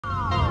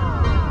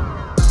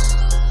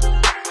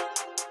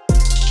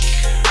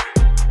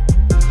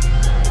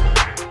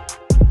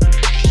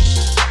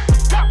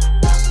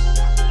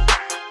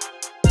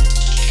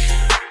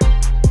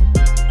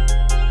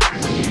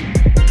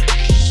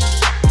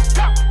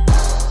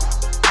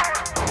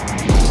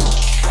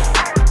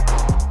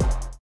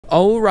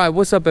Alright,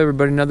 what's up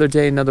everybody? Another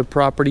day, another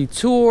property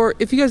tour.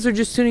 If you guys are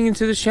just tuning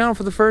into this channel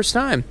for the first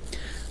time,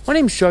 my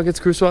name is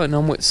Krulsawat and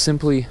I'm with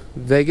Simply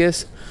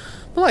Vegas.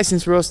 I'm a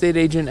licensed real estate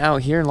agent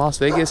out here in Las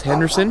Vegas,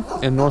 Henderson,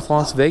 and North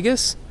Las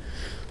Vegas,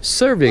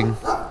 serving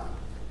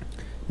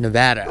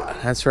Nevada.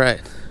 That's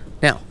right.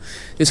 Now,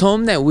 this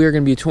home that we're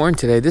going to be touring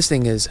today, this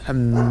thing is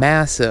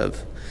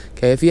massive.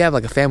 Okay, if you have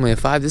like a family of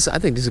 5, I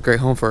think this is a great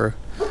home for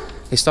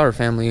a starter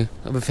family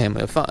of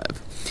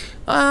 5.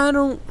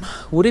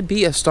 Would it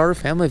be a starter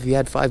family if you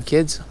had 5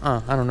 kids?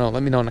 I don't know.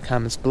 Let me know in the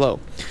comments below.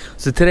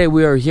 So today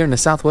we are here in the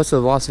southwest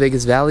of the Las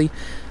Vegas Valley,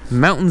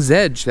 Mountain's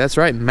Edge. That's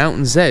right,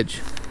 Mountain's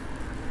Edge.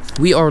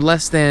 We are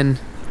less than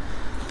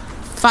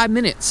 5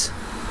 minutes,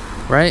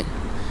 right?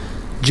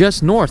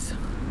 Just north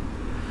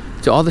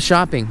to all the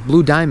shopping,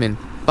 Blue Diamond.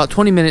 About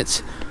 20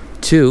 minutes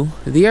to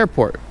the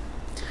airport.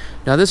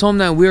 Now this home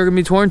that we are going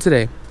to be touring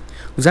today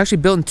was actually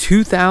built in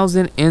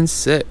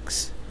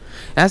 2006.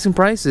 Asking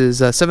price is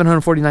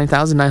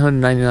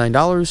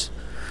 $749,999.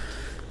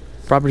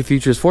 Property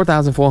features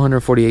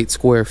 4,448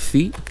 square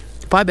feet,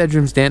 5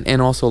 bedrooms, den,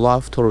 and also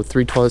loft. Total of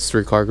 3 toilets,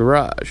 3-car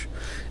garage.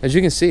 As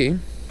you can see,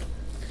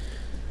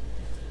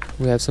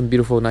 we have some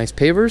beautiful, nice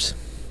pavers.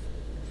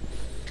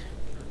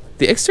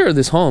 The exterior of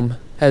this home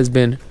has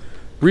been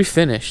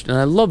refinished, and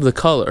I love the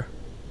color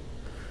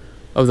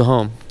of the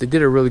home. They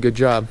did a really good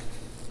job.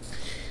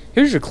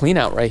 Here's your clean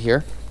out right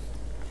here.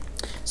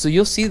 So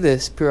you'll see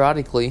this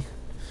periodically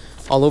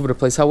all over the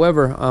place.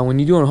 However, when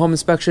you're doing a home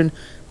inspection,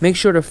 make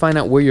sure to find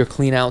out where your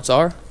clean outs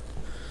are,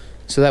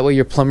 so that way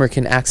your plumber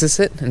can access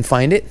it and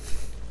find it.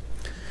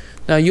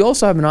 Now you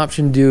also have an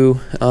option to do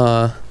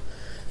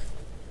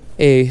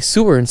a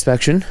sewer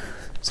inspection.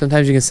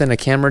 Sometimes you can send a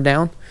camera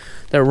down.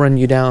 That'll run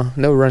you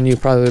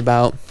probably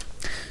about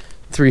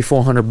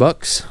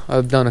 $300-400.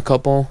 I've done a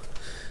couple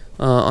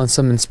on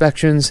some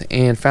inspections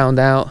and found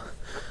out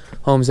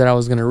homes that I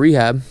was going to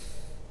rehab,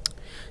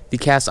 the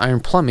cast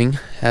iron plumbing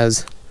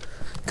has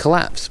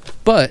collapsed.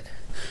 But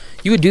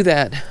you would do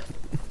that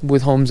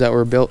with homes that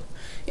were built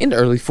in the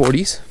early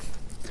 40s,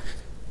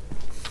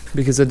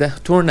 because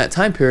during that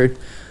time period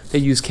they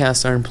used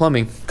cast iron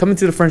plumbing. Coming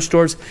through the French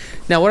doors.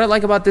 Now what I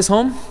like about this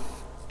home,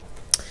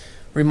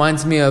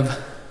 reminds me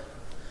of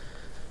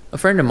a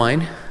friend of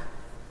mine.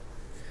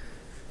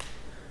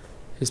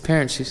 His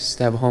parents used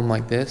to have a home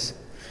like this.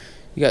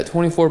 You got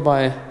 24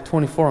 by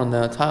 24 on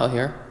the tile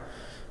here,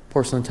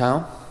 porcelain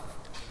tile.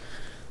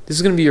 This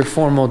is going to be your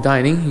formal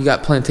dining. You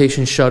got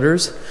plantation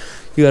shutters.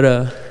 You got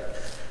a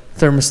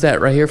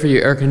thermostat right here for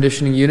your air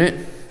conditioning unit.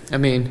 I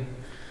mean,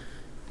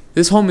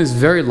 this home is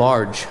very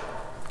large.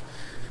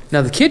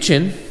 Now the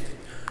kitchen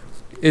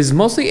is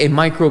mostly a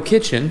micro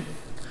kitchen,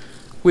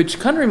 which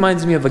kind of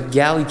reminds me of a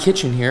galley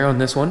kitchen here on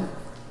this one.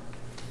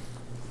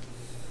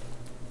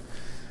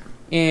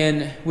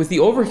 And with the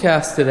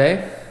overcast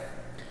today,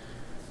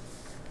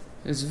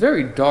 it's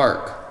very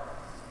dark.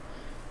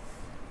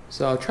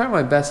 So I'll try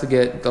my best to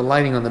get the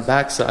lighting on the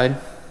back side.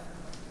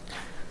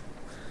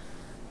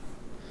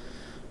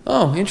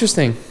 Oh,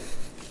 interesting.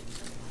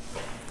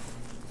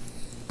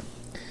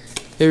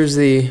 There's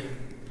the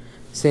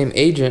same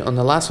agent on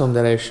the last one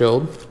that I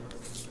showed.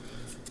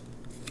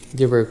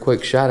 Give her a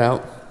quick shout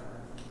out.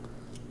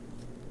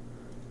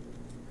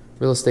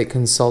 Real estate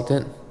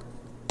consultant.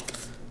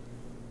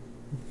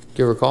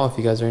 Give her a call if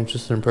you guys are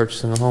interested in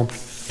purchasing a home.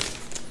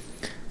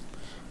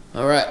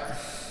 Alright.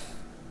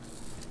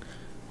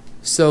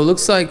 So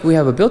looks like we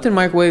have a built-in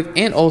microwave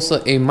and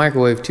also a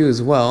microwave too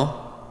as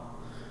well.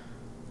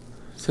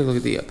 Let's take a look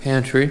at the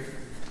pantry.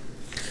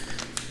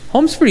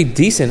 Home's pretty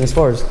decent as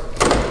far as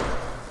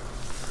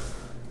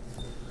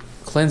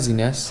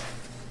cleanliness.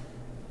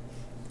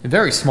 A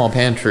very small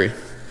pantry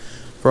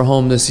for a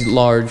home this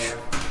large.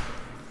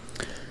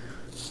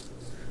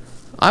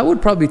 I would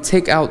probably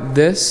take out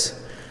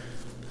this.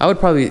 I would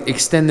probably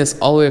extend this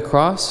all the way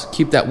across,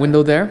 keep that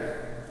window there,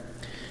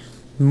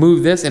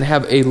 move this and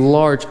have a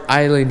large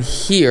island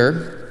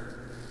here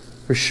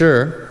for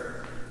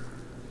sure.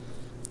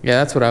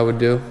 Yeah, that's what I would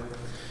do.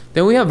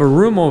 Then we have a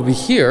room over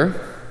here,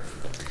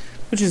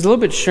 which is a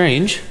little bit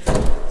strange.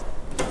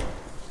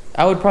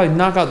 I would probably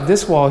knock out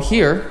this wall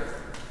here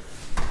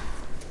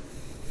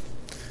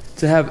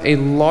to have a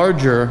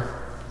larger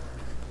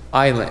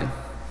island.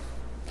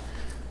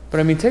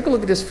 But I mean, take a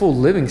look at this full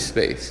living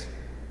space.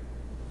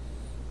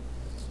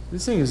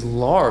 This thing is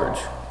large.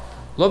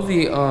 Love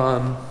the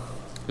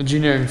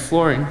engineering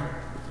flooring.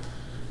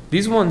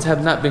 These ones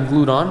have not been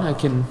glued on. I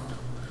can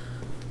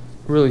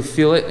really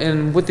feel it.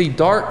 And with the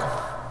dark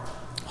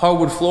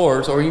hardwood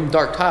floors or even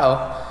dark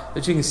tile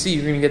that you can see,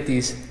 you're going to get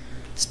these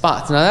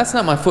spots. Now that's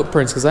not my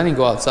footprints because I didn't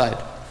go outside.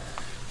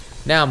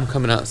 Now I'm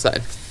coming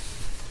outside.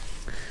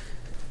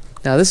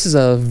 Now this is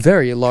a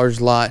very large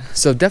lot.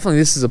 So definitely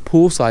this is a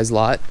pool-sized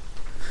lot.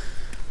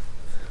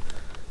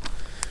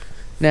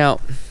 Now,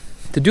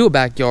 to do a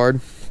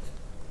backyard,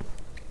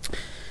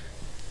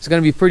 it's going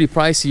to be pretty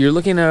pricey. You're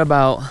looking at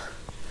about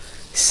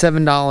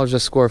 $7 a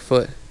square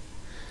foot,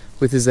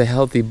 which is a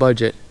healthy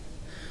budget.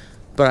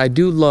 But I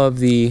do love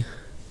the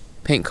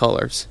paint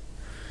colors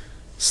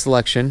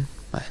selection.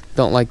 I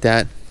don't like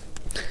that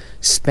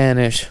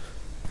Spanish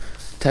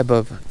type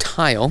of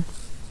tile.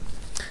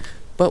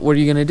 But what are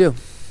you gonna do?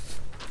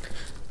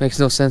 Makes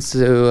no sense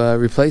to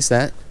replace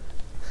that.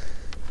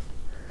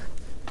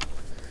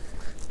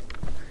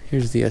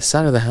 Here's the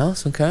side of the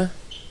house. Okay.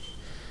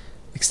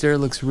 Exterior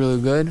looks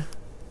really good.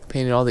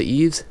 Painted all the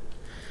eaves.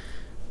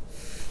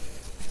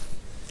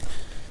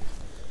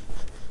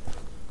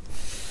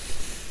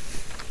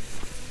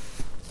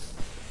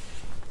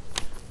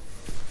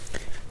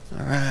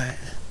 All right.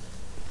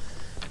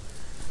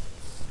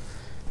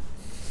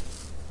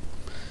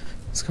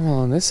 Let's come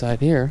along this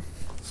side here.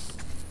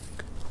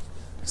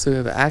 So we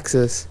have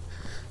access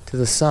to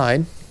the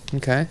side.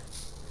 Okay.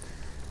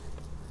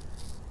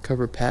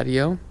 Covered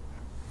patio.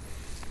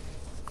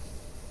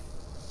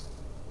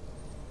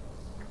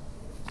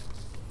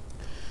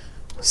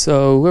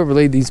 So whoever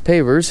laid these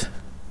pavers,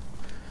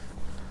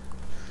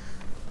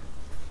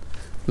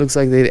 looks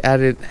like they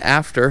added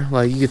after.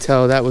 Like you could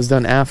tell that was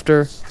done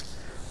after.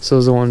 So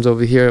those are the ones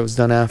over here that was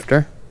done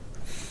after.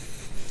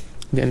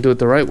 Didn't do it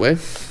the right way.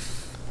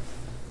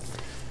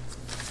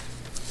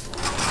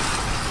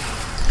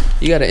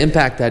 You got to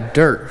impact that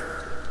dirt.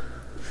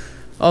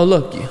 Oh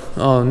look,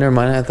 oh never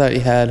mind. I thought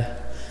you had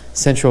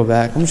central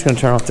vac. I'm just gonna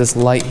turn off this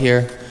light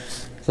here.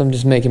 So I'm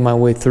just making my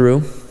way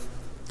through.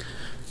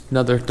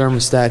 Another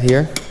thermostat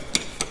here.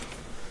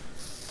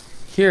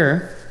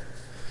 Here,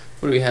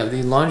 what do we have?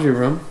 The laundry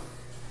room,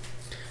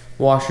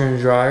 washer and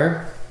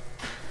dryer.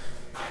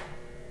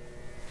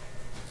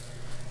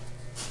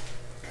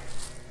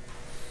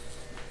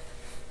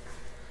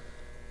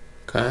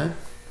 Okay.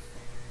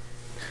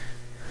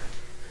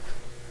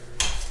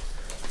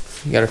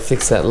 You gotta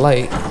fix that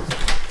light.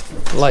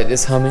 The light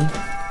is humming.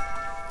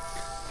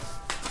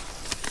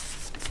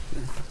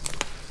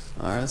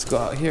 All right, let's go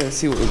out here and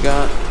see what we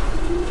got.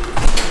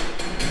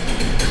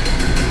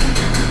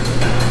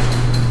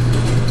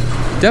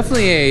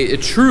 Definitely a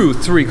true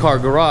 3-car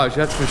garage,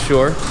 that's for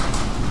sure.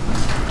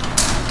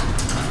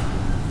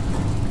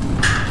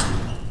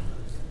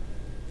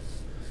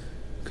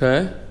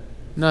 Okay,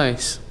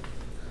 nice.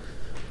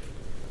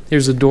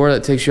 Here's a door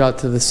that takes you out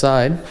to the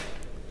side.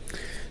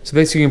 So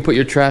basically you can put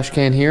your trash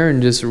can here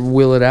and just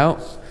wheel it out,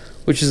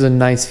 which is a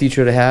nice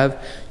feature to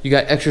have. You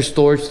got extra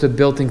storage to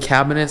built-in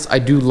cabinets. I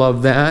do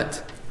love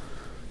that.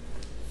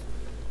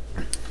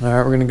 All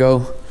right, we're gonna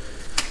go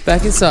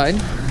back inside.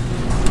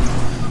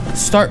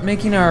 Start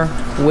making our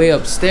way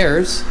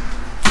upstairs.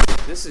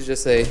 This is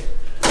just a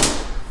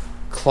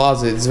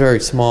closet. It's very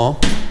small.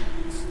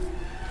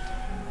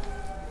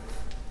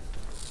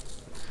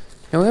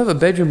 And we have a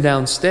bedroom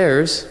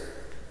downstairs.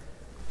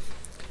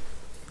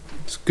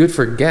 It's good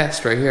for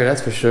guests right here,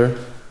 that's for sure.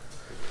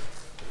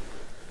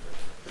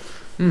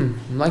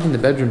 I'm liking the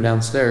bedroom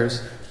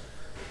downstairs.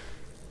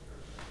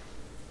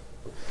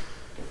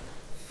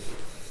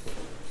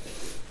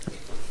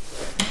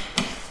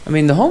 I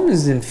mean, the home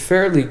is in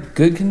fairly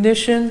good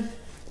condition,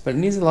 but it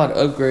needs a lot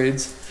of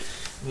upgrades.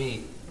 I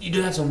mean, you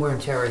do have some wear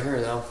and tear right here,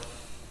 though.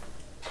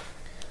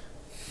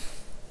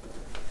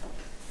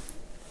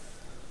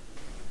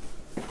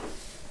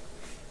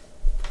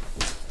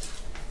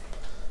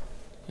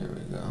 Here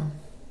we go.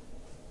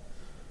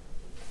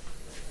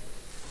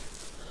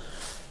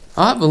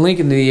 I'll have a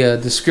link in the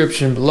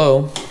description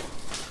below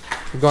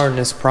regarding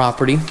this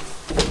property,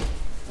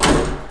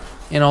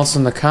 and also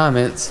in the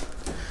comments.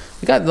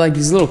 We got like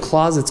these little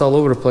closets all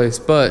over the place,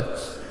 but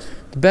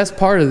the best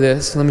part of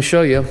this, let me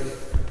show you,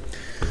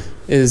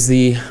 is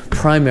the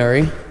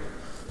primary.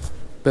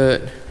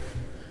 But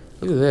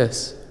look at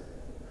this.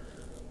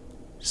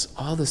 Just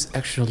all this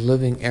extra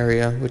living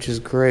area, which is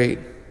great.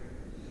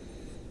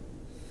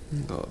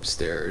 Go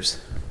upstairs.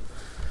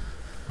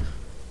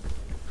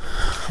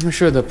 I'm gonna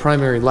show the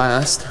primary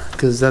last,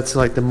 because that's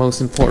like the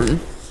most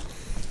important.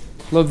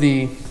 Love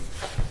the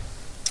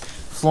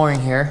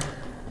flooring here.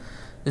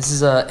 This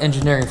is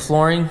engineering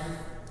flooring.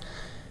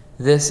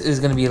 This is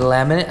gonna be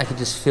laminate. I can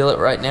just feel it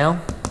right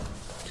now.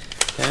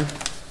 Okay.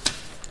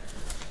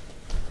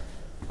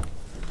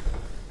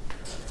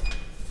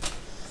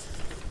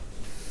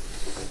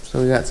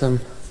 So we got some,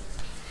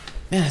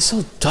 man, it's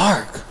so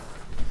dark.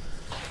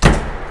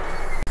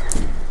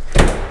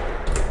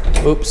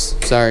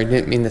 Oops, sorry,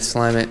 didn't mean to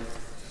slam it.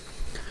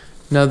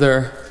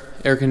 Another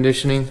air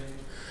conditioning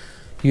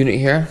unit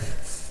here.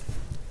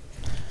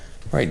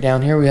 Right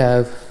down here we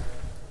have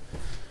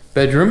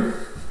bedroom.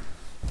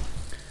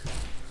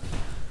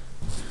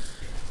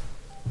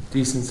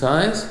 Decent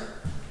size.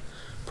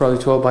 Probably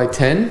 12 by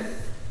 10.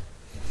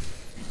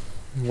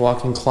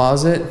 Walk-in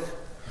closet,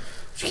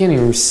 which you can't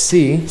even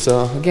see.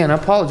 So again, I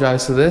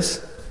apologize for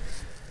this.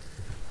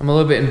 I'm a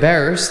little bit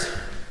embarrassed.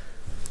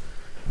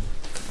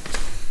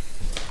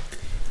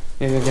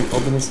 Maybe I can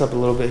open this up a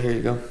little bit. Here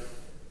you go.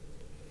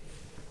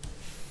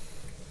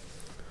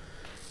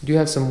 You do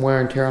have some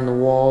wear and tear on the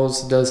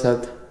walls. It does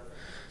have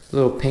a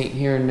little paint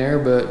here and there,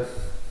 but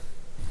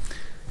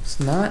it's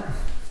not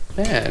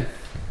bad.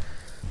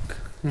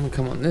 I'm gonna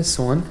come on this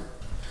one.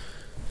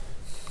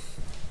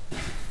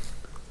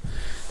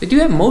 They do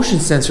have motion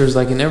sensors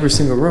like in every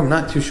single room.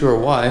 Not too sure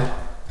why.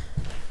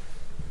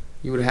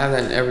 You would have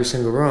that in every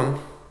single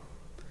room.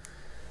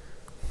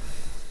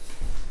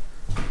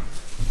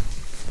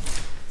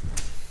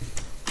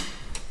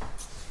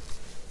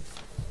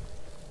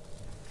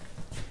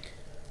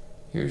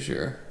 Here's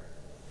your,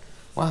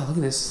 wow, look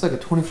at this. It's like a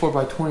 24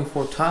 by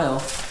 24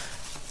 tile.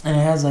 And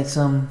it has like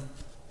some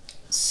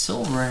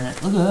silver in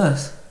it. Look at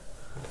this.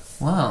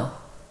 Wow.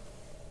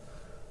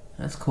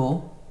 That's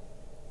cool.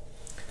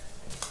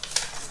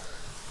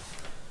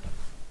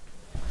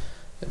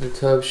 Got the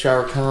tub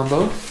shower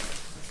combo.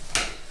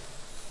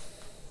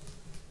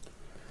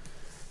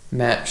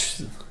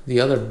 Match the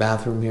other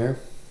bathroom here.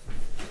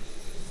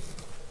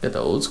 Got the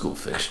old school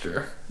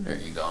fixture. There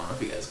you go. I don't know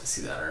if you guys can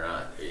see that or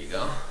not. There you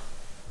go.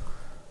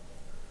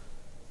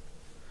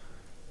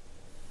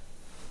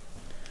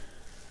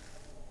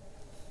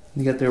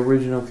 You got the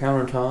original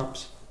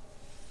countertops.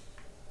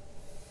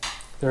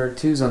 There are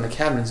twos on the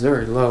cabinets,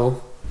 very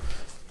low.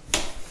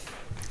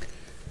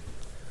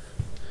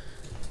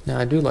 Now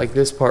I do like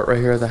this part right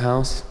here of the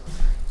house.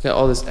 Got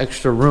all this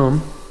extra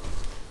room.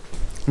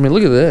 I mean,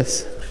 look at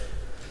this.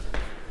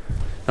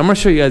 I'm gonna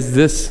show you guys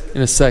this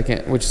in a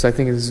second, which I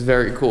think is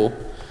very cool.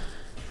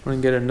 I'm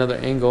gonna get another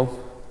angle.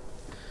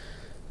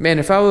 Man,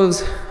 if I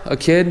was a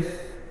kid,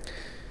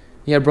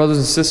 you had brothers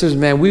and sisters,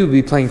 man, we would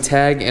be playing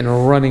tag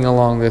and running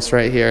along this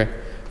right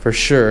here, for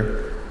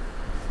sure.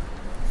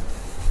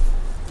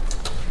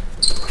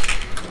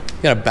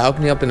 Got a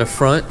balcony up in the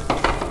front.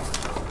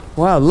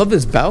 Wow, I love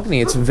this balcony.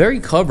 It's very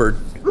covered.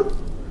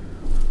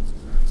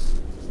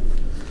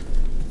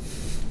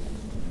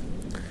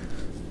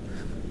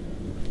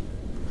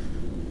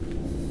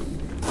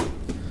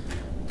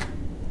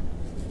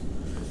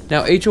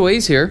 Now,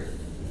 HOAs here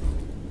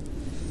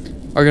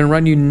are going to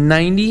run you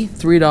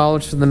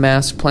 $93 for the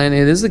master plan.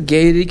 It is a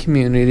gated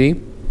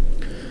community.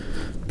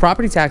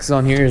 Property taxes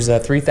on here is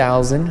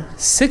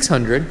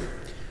 $3,694,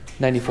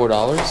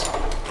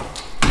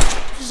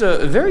 which is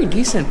a very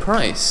decent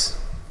price.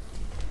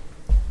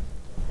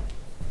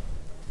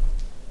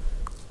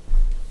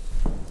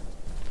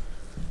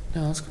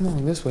 Now let's come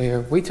along this way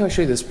here. Wait till I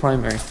show you this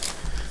primary.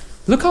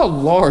 Look how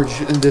large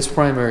this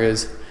primary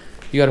is.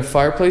 You got a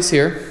fireplace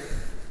here.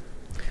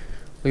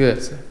 Look at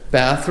this.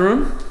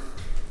 Bathroom.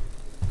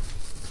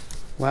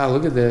 Wow,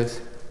 look at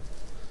this.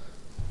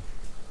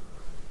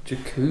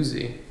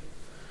 Jacuzzi.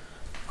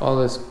 All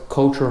this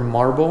culture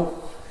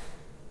marble.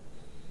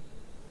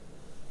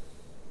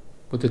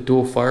 With the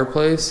dual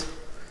fireplace.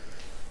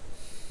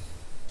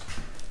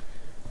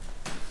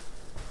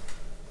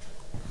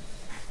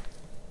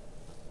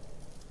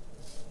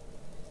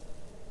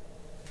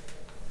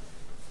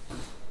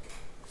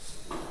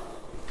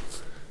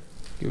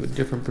 Give a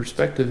different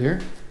perspective here.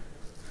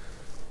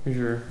 Here's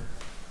your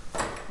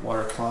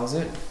water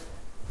closet.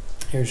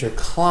 Here's your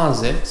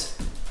closet.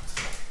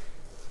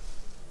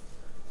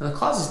 Now the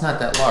closet's not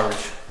that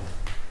large.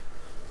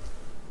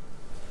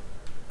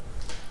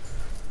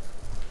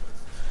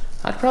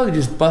 I'd probably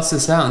just bust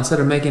this out instead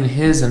of making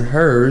his and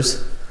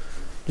hers.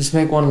 Just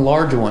make one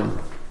large one,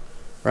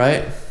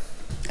 right?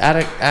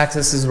 Attic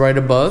access is right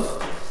above.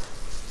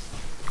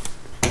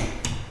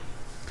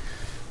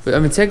 But I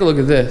mean, take a look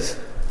at this.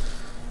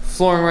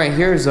 Flooring right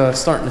here is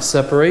starting to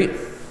separate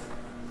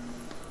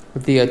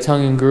with the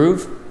tongue and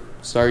groove.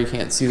 Sorry you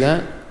can't see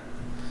that.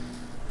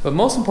 But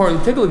most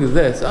importantly, take a look at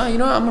this. You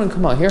know what? I'm gonna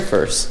come out here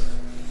first.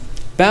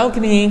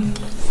 Balcony.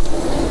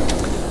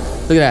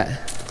 Look at that.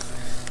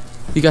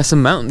 You got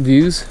some mountain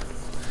views.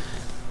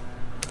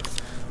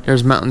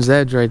 There's Mountain's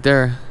Edge right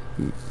there.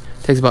 It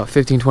takes about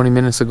 15-20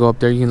 minutes to go up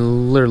there. You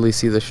can literally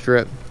see the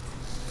strip.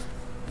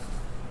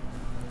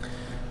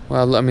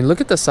 Well, I mean,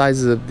 look at the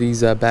sizes of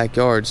these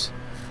backyards.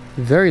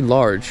 Very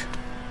large.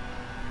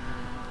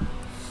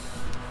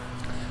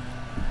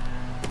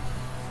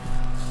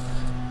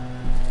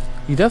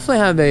 You definitely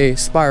have a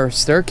spiral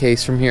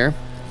staircase from here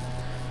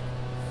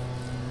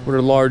with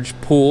a large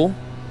pool,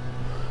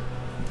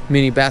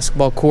 mini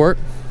basketball court.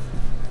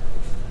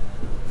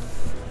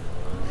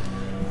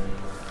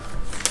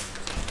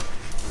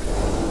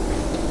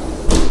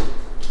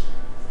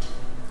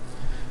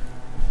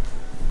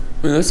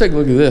 I mean, let's take a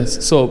look at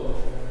this. So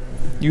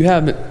you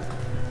have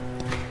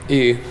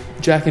a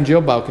Jack and Jill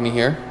balcony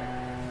here,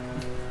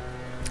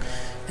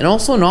 and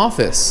also an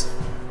office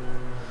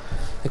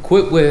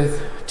equipped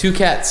with 2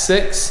 Cat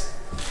 6.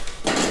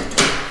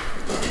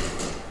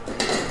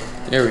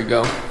 There we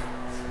go.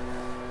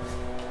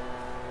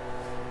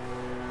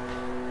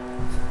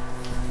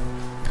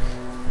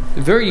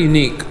 Very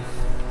unique.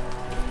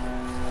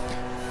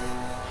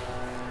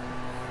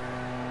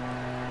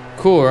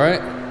 Cool,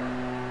 right?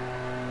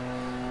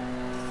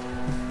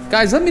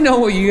 Guys, let me know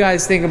what you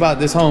guys think about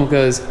this home,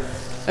 because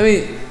I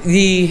mean,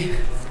 the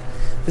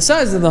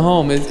size of the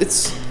home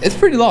it's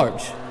pretty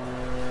large.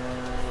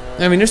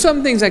 I mean, there's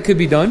some things that could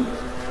be done,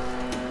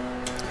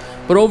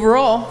 but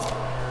overall,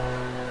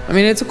 I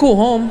mean, it's a cool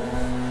home.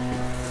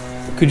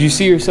 Could you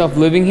see yourself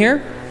living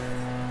here?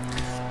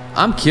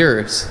 I'm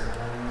curious.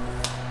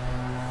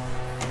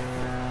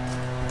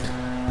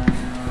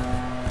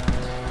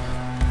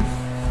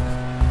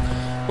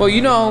 Well,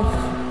 you know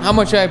how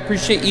much I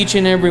appreciate each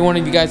and every one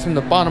of you guys from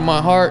the bottom of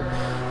my heart.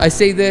 I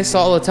say this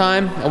all the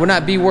time. I would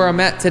not be where I'm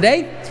at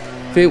today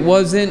if it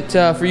wasn't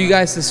for you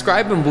guys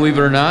subscribing, believe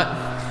it or not,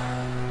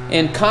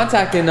 and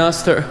contacting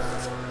us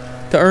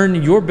to to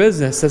earn your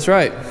business. That's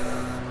right.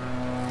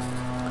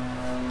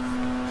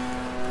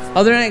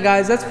 Other than that,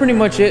 guys, that's pretty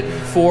much it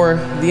for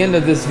the end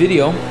of this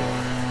video.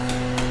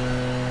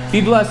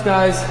 Be blessed,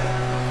 guys.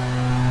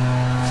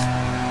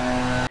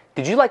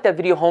 Did you like that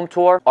video home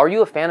tour? Are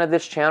you a fan of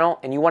this channel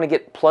and you want to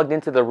get plugged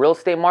into the real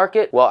estate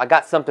market? Well, I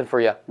got something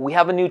for you. We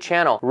have a new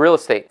channel, real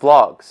estate,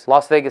 vlogs,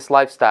 Las Vegas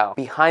lifestyle,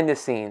 behind the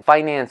scenes,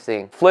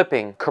 financing,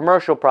 flipping,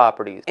 commercial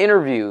properties,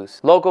 interviews,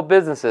 local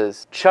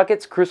businesses,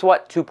 Chakits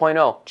Krulsawat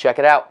 2.0. Check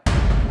it out.